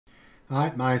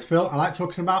Hi, my name's Phil. I like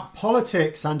talking about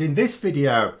politics, and in this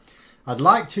video I'd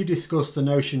like to discuss the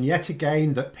notion yet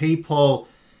again that people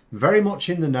very much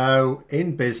in the know,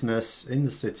 in business, in the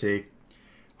city,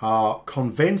 are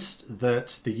convinced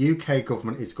that the UK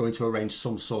government is going to arrange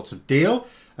some sort of deal.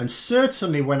 And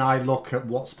certainly when I look at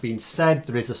what's been said,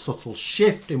 there is a subtle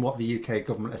shift in what the UK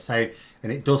government are saying,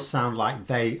 and it does sound like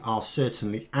they are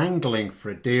certainly angling for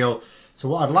a deal. So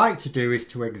what I'd like to do is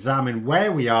to examine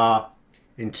where we are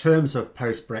in terms of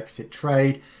post-Brexit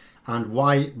trade and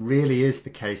why it really is the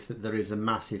case that there is a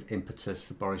massive impetus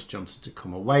for Boris Johnson to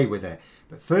come away with it.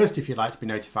 But first, if you'd like to be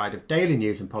notified of daily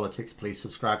news and politics, please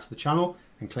subscribe to the channel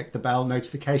and click the bell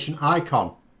notification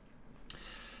icon.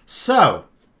 So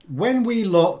when we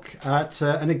look at,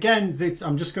 and again,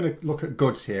 I'm just going to look at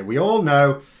goods here. We all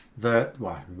know that,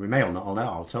 well, we may or not all know,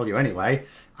 I'll tell you anyway,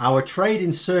 our trade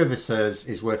in services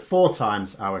is worth 4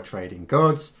 times our trade in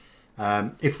goods.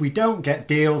 If we don't get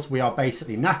deals, we are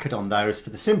basically knackered on those for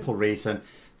the simple reason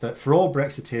that for all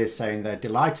Brexiteers saying they're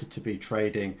delighted to be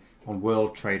trading on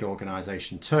World Trade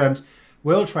Organization terms,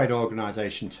 World Trade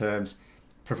Organization terms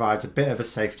provides a bit of a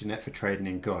safety net for trading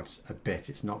in goods. A bit,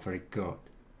 it's not very good.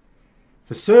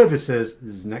 For services,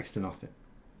 there's next to nothing.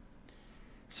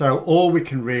 So all we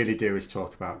can really do is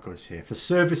talk about goods here. For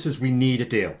services, we need a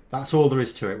deal. That's all there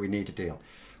is to it, we need a deal.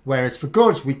 Whereas for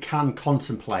goods, we can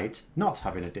contemplate not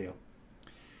having a deal.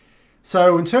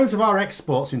 So in terms of our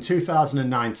exports in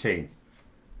 2019,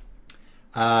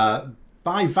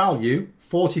 by value,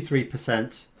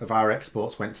 43% of our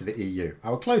exports went to the EU,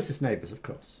 our closest neighbours, of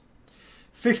course.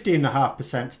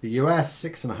 15.5% to the US,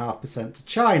 6.5% to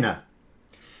China.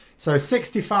 So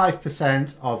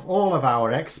 65% of all of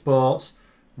our exports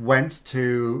went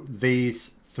to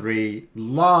these 3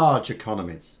 large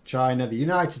economies, China, the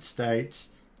United States,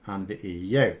 and the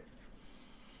EU.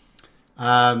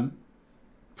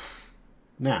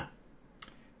 Now,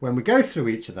 when we go through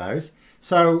each of those,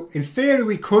 so in theory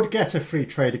we could get a free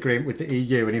trade agreement with the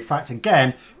EU, and in fact,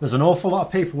 again, there's an awful lot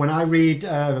of people, when I read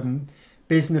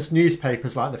business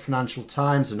newspapers like the Financial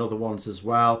Times and other ones as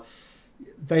well,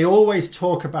 they always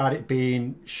talk about it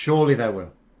being, surely there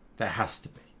will. There has to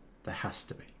be. There has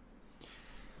to be.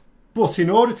 But in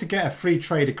order to get a free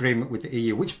trade agreement with the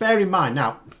EU, which bear in mind,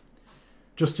 now,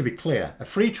 just to be clear, a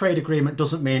free trade agreement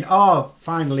doesn't mean, oh,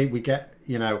 finally we get,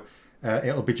 you know,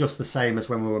 it'll be just the same as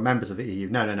when we were members of the EU.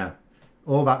 No, no, no.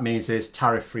 All that means is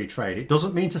tariff-free trade. It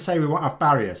doesn't mean to say we won't have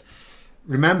barriers.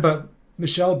 Remember,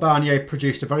 Michel Barnier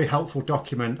produced a very helpful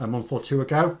document a month or 2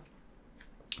 ago,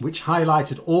 which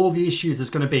highlighted all the issues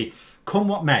there's going to be, come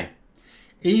what may.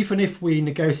 Even if we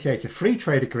negotiate a free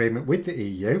trade agreement with the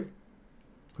EU,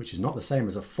 which is not the same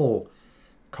as a full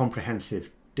comprehensive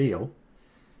deal,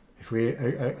 if we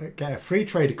get a free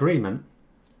trade agreement,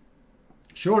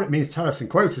 sure, it means tariffs and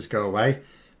quotas go away,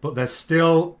 but there's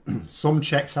still some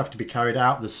checks have to be carried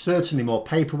out. There's certainly more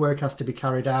paperwork has to be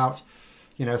carried out.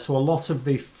 You know, so a lot of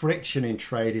the friction in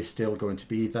trade is still going to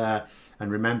be there.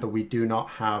 And remember, we do not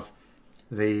have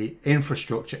the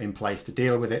infrastructure in place to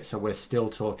deal with it. So we're still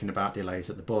talking about delays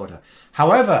at the border.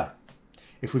 However,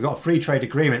 if we got a free trade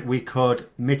agreement, we could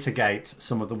mitigate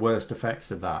some of the worst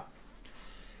effects of that.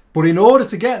 But in order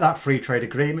to get that free trade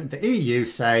agreement, the EU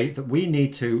say that we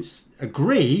need to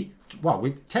agree, well,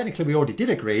 technically we already did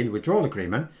agree in the withdrawal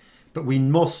agreement, but we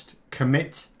must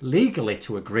commit legally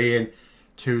to agreeing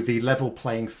to the level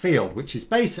playing field, which is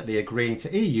basically agreeing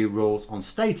to EU rules on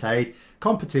state aid,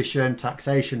 competition,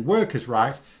 taxation, workers'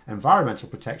 rights, environmental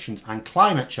protections and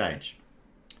climate change.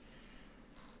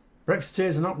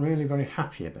 Brexiteers are not really very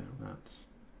happy about that.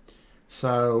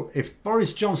 So if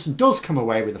Boris Johnson does come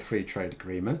away with a free trade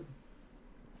agreement,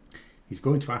 he's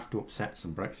going to have to upset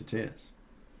some Brexiteers.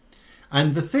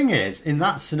 And the thing is, in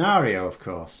that scenario, of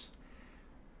course,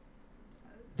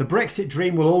 the Brexit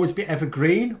dream will always be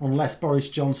evergreen unless Boris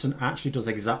Johnson actually does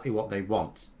exactly what they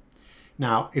want.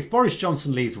 Now, if Boris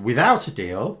Johnson leaves without a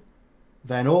deal,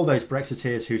 then all those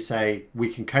Brexiteers who say we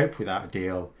can cope without a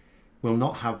deal will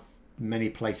not have many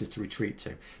places to retreat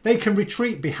to. They can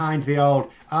retreat behind the old,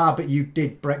 but you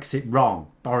did Brexit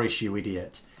wrong, Boris, you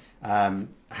idiot.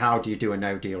 How do you do a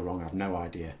no deal wrong? I have no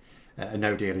idea. A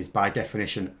no deal is by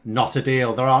definition not a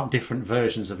deal. There aren't different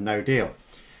versions of no deal.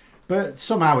 But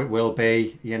somehow it will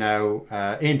be, you know,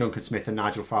 Ian Duncan Smith and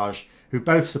Nigel Farage, who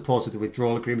both supported the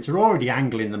withdrawal agreement, are already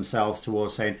angling themselves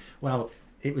towards saying, well,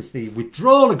 it was the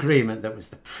withdrawal agreement that was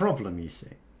the problem, you see.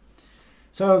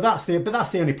 So that's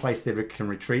the only place they can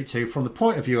retreat to. From the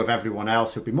point of view of everyone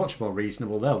else, who'll be much more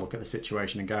reasonable, they'll look at the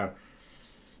situation and go,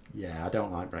 yeah, I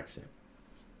don't like Brexit.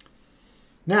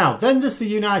 Now, then there's the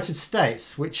United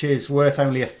States, which is worth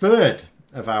only 1/3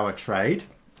 of our trade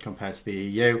compared to the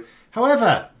EU.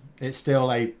 However, It's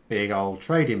still a big old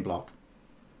trading bloc.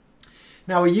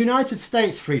 Now, a United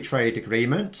States free trade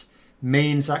agreement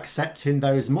means accepting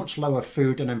those much lower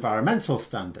food and environmental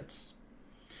standards.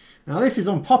 Now, this is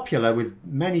unpopular with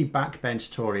many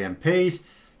backbench Tory MPs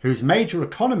whose major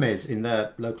economies in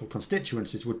their local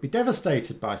constituencies would be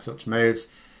devastated by such moves,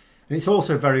 and it's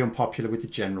also very unpopular with the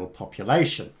general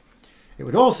population. It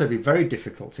would also be very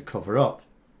difficult to cover up.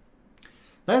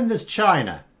 Then there's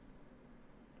China.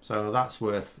 So that's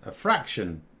worth a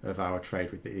fraction of our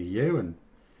trade with the EU and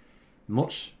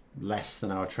much less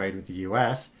than our trade with the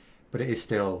US, but it is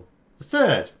still the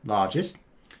third largest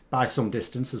by some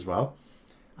distance as well.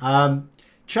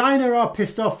 China are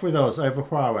pissed off with us over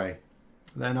Huawei.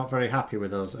 They're not very happy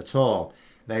with us at all.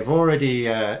 They've already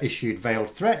issued veiled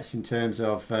threats in terms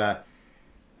of,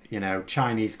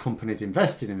 Chinese companies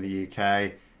invested in the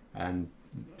UK, and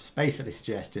basically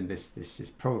suggesting this is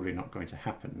probably not going to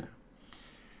happen now.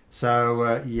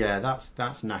 So that's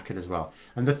knackered as well.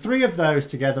 And the three of those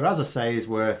together, as I say, is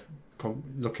worth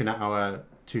looking at our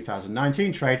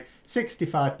 2019 trade,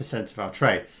 65% of our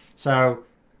trade. So,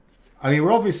 I mean,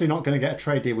 we're obviously not going to get a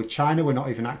trade deal with China. We're not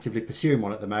even actively pursuing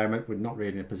one at the moment. We're not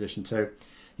really in a position to.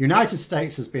 United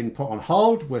States has been put on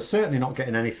hold. We're certainly not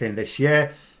getting anything this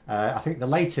year. I think the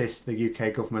latest, the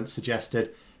UK government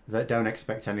suggested that don't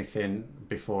expect anything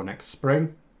before next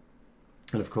spring.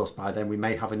 And of course, by then we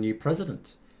may have a new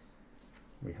president.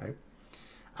 We hope.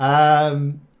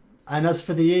 And as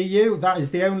for the EU, that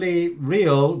is the only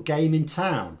real game in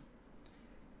town.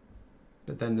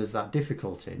 But then there's that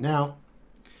difficulty. Now,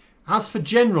 as for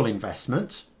general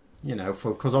investment,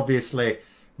 because obviously,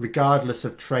 regardless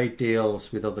of trade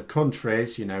deals with other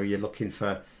countries, you're looking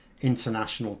for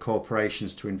international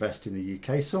corporations to invest in the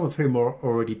UK, some of whom are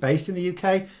already based in the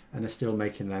UK and are still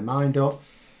making their mind up.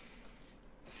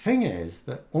 Thing is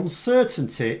that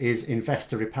uncertainty is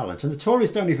investor repellent, and the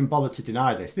Tories don't even bother to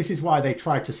deny this. This is why they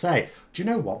try to say, do you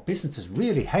know what businesses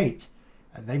really hate?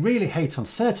 They really hate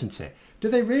uncertainty. Do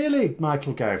they really,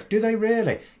 Michael Gove? Do they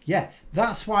really? Yeah,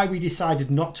 that's why we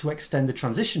decided not to extend the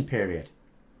transition period.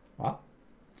 What?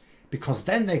 Because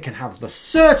then they can have the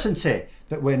certainty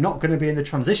that we're not going to be in the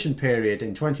transition period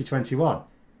in 2021.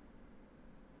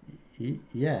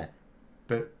 Yeah,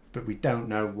 but we don't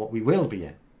know what we will be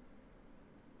in.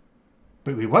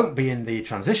 But we won't be in the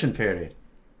transition period.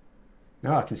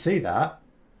 No, I can see that.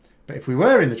 But if we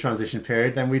were in the transition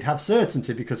period, then we'd have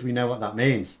certainty because we know what that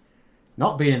means.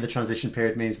 Not being in the transition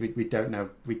period means we don't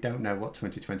know what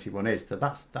 2021 is. So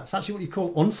that's actually what you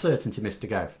call uncertainty, Mr.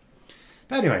 Gove.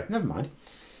 But anyway, never mind.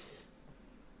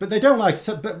 But they don't like it.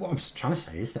 So, but what I'm trying to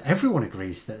say is that everyone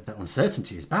agrees that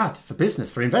uncertainty is bad for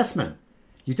business, for investment.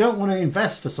 You don't want to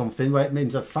invest for something where it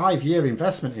means a 5-year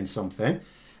investment in something.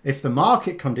 If the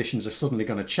market conditions are suddenly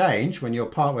going to change when you're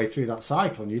partway through that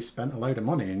cycle and you've spent a load of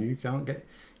money and you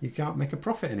can't make a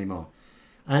profit anymore.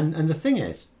 And the thing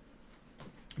is,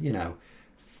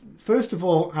 first of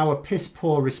all, our piss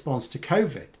poor response to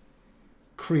COVID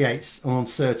creates an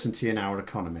uncertainty in our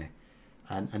economy.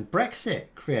 And Brexit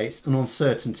creates an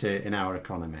uncertainty in our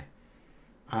economy.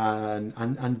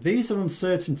 And these are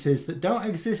uncertainties that don't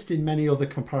exist in many other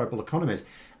comparable economies.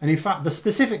 And in fact, the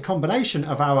specific combination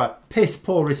of our piss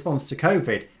poor response to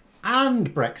COVID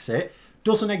and Brexit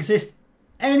doesn't exist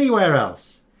anywhere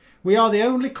else. We are the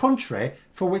only country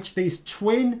for which these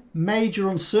twin major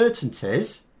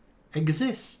uncertainties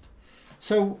exist.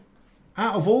 So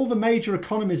out of all the major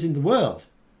economies in the world,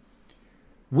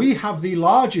 we have the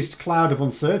largest cloud of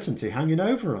uncertainty hanging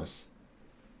over us.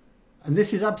 And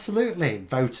this is absolutely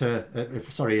investor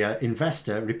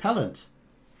repellent.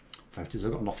 Voters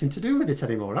have got nothing to do with it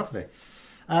anymore, have they?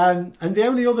 And the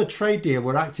only other trade deal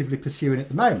we're actively pursuing at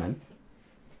the moment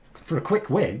for a quick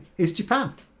win is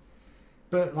Japan.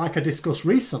 But like I discussed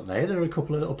recently, there are a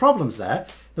couple of little problems there.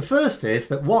 The first is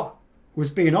that what was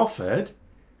being offered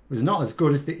was not as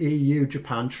good as the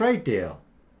EU-Japan trade deal.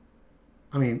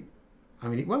 I mean,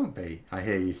 it won't be, I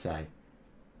hear you say.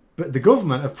 But the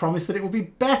government have promised that it will be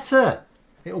better.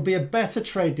 It will be a better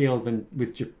trade deal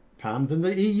with Japan than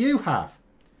the EU have.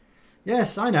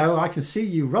 Yes, I know, I can see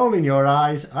you rolling your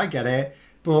eyes, I get it.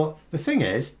 But the thing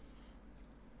is,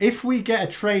 if we get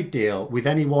a trade deal with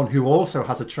anyone who also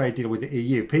has a trade deal with the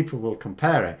EU, people will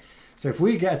compare it. So if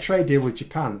we get a trade deal with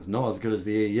Japan that's not as good as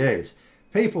the EU's,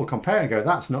 people compare it and go,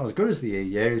 that's not as good as the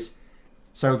EU's.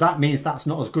 So that means that's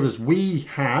not as good as we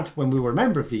had when we were a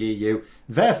member of the EU.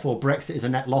 Therefore, Brexit is a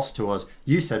net loss to us.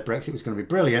 You said Brexit was going to be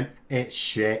brilliant. It's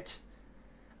shit.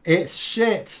 It's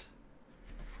shit.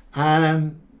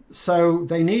 So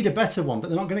they need a better one, but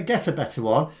they're not going to get a better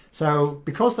one. So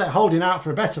because they're holding out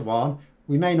for a better one,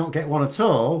 we may not get one at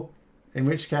all, in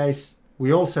which case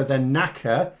we also then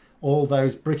knacker all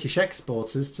those British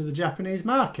exporters to the Japanese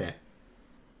market.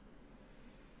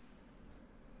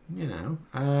 You know,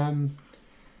 and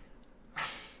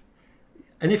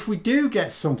if we do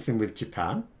get something with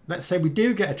Japan, let's say we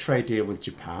do get a trade deal with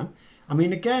Japan, I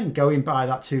mean, again, going by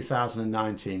that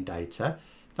 2019 data,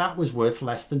 that was worth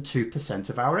less than 2%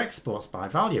 of our exports by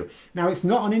value. Now, it's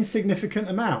not an insignificant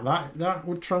amount. That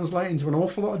would translate into an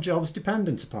awful lot of jobs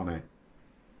dependent upon it.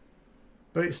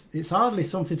 But it's hardly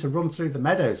something to run through the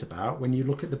meadows about when you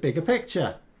look at the bigger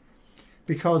picture.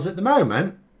 Because at the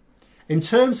moment, in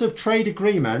terms of trade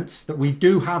agreements that we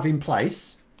do have in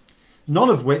place, none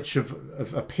of which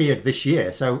have appeared this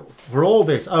year. So for all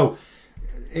this,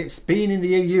 it's been in the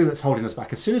EU that's holding us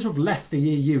back. As soon as we've left the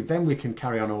EU, then we can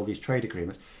carry on all these trade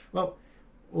agreements. Well,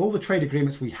 all the trade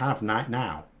agreements we have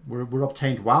now were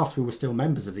obtained whilst we were still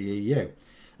members of the EU.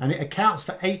 And it accounts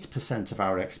for 8% of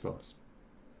our exports.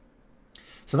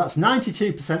 So that's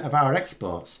 92% of our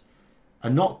exports are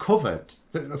not covered,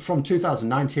 from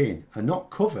 2019, are not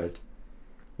covered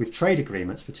with trade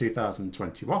agreements for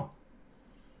 2021.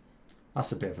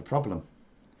 That's a bit of a problem.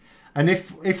 And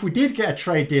if we did get a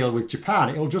trade deal with Japan,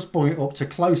 it'll just bring it up to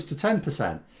close to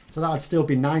 10%. So that would still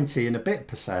be 90 and a bit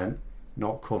percent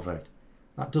not covered.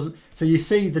 That doesn't. So you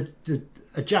see,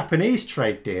 a Japanese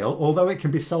trade deal, although it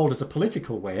can be sold as a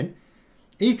political win,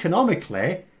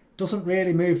 economically doesn't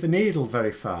really move the needle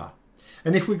very far.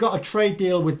 And if we got a trade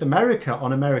deal with America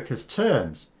on America's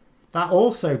terms, that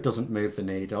also doesn't move the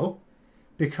needle,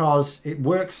 because it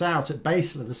works out at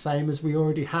basically the same as we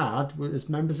already had as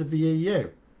members of the EU.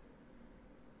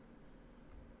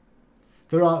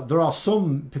 There are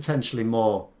some potentially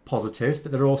more positives,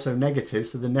 but there are also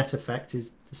negatives, so the net effect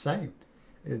is the same.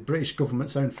 The British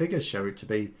government's own figures show it to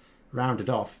be rounded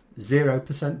off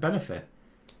 0% benefit,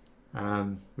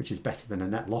 which is better than a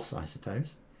net loss, I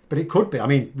suppose. But it could be. I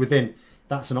mean,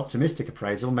 that's an optimistic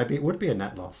appraisal. Maybe it would be a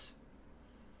net loss.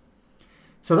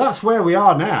 So that's where we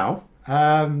are now.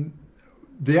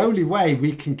 The only way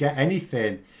we can get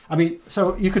anything, I mean,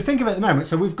 so you could think of it at the moment.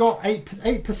 So we've got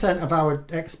 8% of our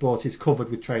export is covered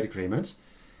with trade agreements.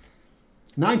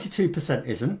 92%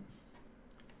 isn't.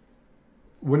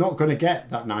 We're not going to get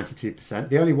that 92%.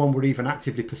 The only one we're even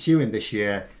actively pursuing this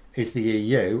year is the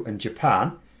EU and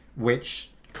Japan,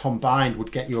 which combined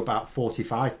would get you about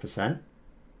 45%.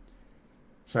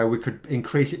 So we could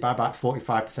increase it by about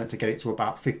 45% to get it to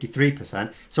about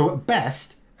 53%. So at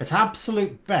best, at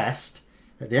absolute best,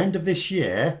 at the end of this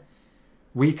year,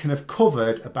 we can have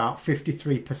covered about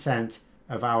 53%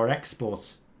 of our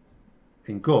exports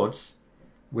in goods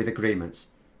with agreements,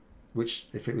 which,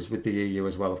 if it was with the EU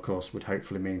as well, of course, would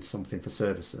hopefully mean something for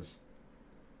services.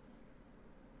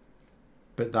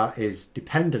 But that is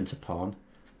dependent upon,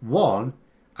 one,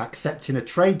 accepting a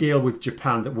trade deal with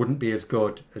Japan that wouldn't be as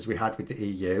good as we had with the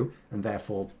EU, and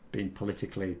therefore being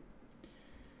politically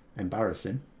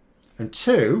embarrassing. And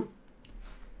two,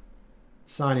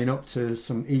 signing up to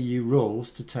some EU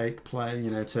rules to take play,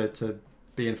 to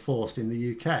be enforced in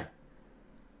the UK.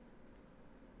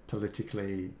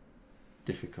 Politically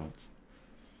difficult.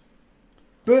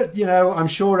 But, I'm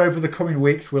sure over the coming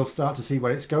weeks we'll start to see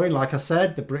where it's going. Like I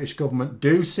said, the British government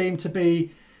do seem to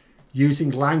be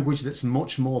using language that's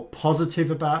much more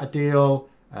positive about a deal.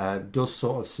 Does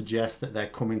sort of suggest that they're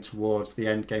coming towards the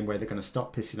end game where they're going to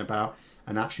stop pissing about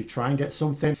and actually try and get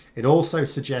something. It also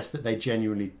suggests that they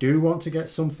genuinely do want to get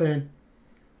something.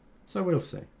 So we'll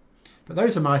see. But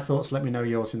those are my thoughts. Let me know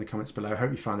yours in the comments below. I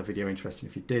hope you found the video interesting.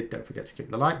 If you did, don't forget to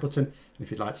click the like button. And if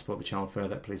you'd like to support the channel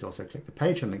further, please also click the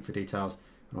Patreon link for details.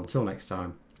 And until next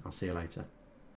time, I'll see you later.